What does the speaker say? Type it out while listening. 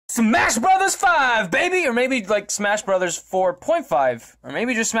Smash Brothers 5, baby! Or maybe, like, Smash Brothers 4.5. Or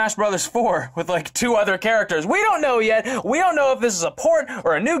maybe just Smash Brothers 4 with, like, 2 other characters. We don't know yet. We don't know if this is a port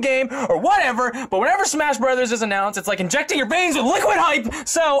or a new game or whatever, but whenever Smash Brothers is announced, it's like injecting your veins with liquid hype!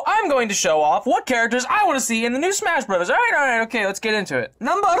 So, I'm going to show off what characters I want to see in the new Smash Brothers. Alright, okay, let's get into it.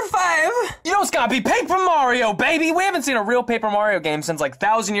 Number 5! You know it's gotta be Paper Mario, baby! We haven't seen a real Paper Mario game since, like,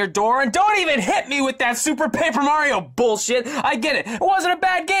 Thousand Year Door, and don't even hit me with that Super Paper Mario bullshit! I get it. It wasn't a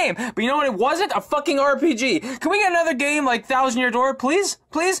bad game. But you know what it wasn't? A fucking RPG. Can we get another game like Thousand Year Door, please?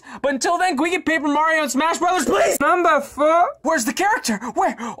 Please? But until then, can we get Paper Mario and Smash Brothers, please? Number 4. Where's the character?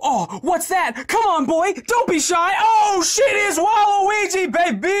 Where? Oh, what's that? Come on, boy. Don't be shy. Oh, shit, it's Waluigi,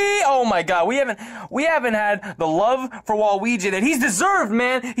 baby. Oh my god, we haven't had the love for Waluigi that he's deserved,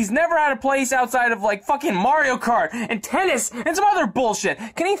 man. He's never had a place outside of like fucking Mario Kart and tennis and some other bullshit.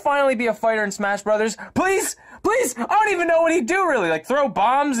 Can he finally be a fighter in Smash Brothers? Please? Please? I don't even know what he'd do, really. Like, throw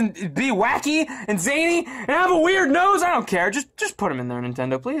bombs and be wacky and zany and have a weird nose? I don't care. Just put him in there,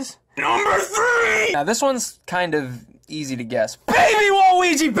 Nintendo, please. Number 3! Now, this one's kind of easy to guess. Baby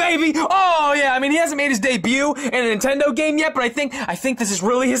Waluigi, baby! Oh, yeah, I mean, he hasn't made his debut in a Nintendo game yet, but I think this is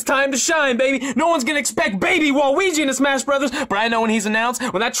really his time to shine, baby. No one's gonna expect baby Waluigi in a Smash Brothers, but I know when he's announced,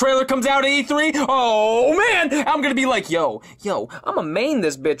 when that trailer comes out at E3, oh, man, I'm gonna be like, yo, I'ma main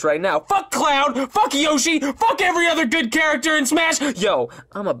this bitch right now. Fuck Cloud, fuck Yoshi, fuck every other good character in Smash. Yo,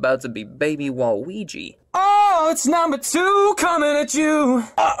 I'm about to be baby Waluigi. Oh, it's number 2 coming at you.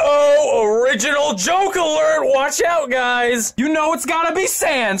 Uh-oh, original joke alert. Watch out, guys. You know it's gotta be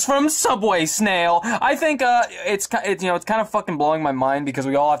Sans from Subway Snail. I think, it's kind of fucking blowing my mind because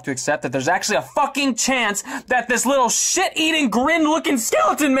we all have to accept that there's actually a fucking chance that this little shit-eating, grin-looking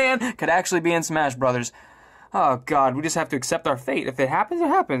skeleton man could actually be in Smash Brothers. Oh, God, we just have to accept our fate. If it happens, it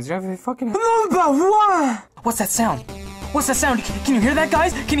happens. You have to fucking... What's that sound? What's that sound? Can you hear that,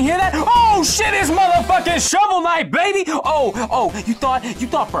 guys? Can you hear that? Oh, shit, it's motherfucking Shovel Knight, baby! Oh, you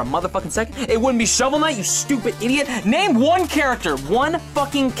thought for a motherfucking second it wouldn't be Shovel Knight, you stupid idiot? Name one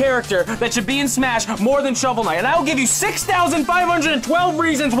fucking character that should be in Smash more than Shovel Knight, and I will give you 6,512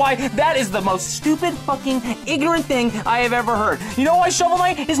 reasons why that is the most stupid fucking ignorant thing I have ever heard. You know why Shovel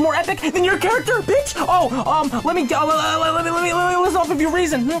Knight is more epic than your character, bitch? Let me list off a few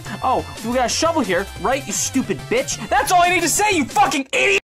reasons. Oh, we got a shovel here, right, you stupid bitch? That's all I need to say, you fucking idiot!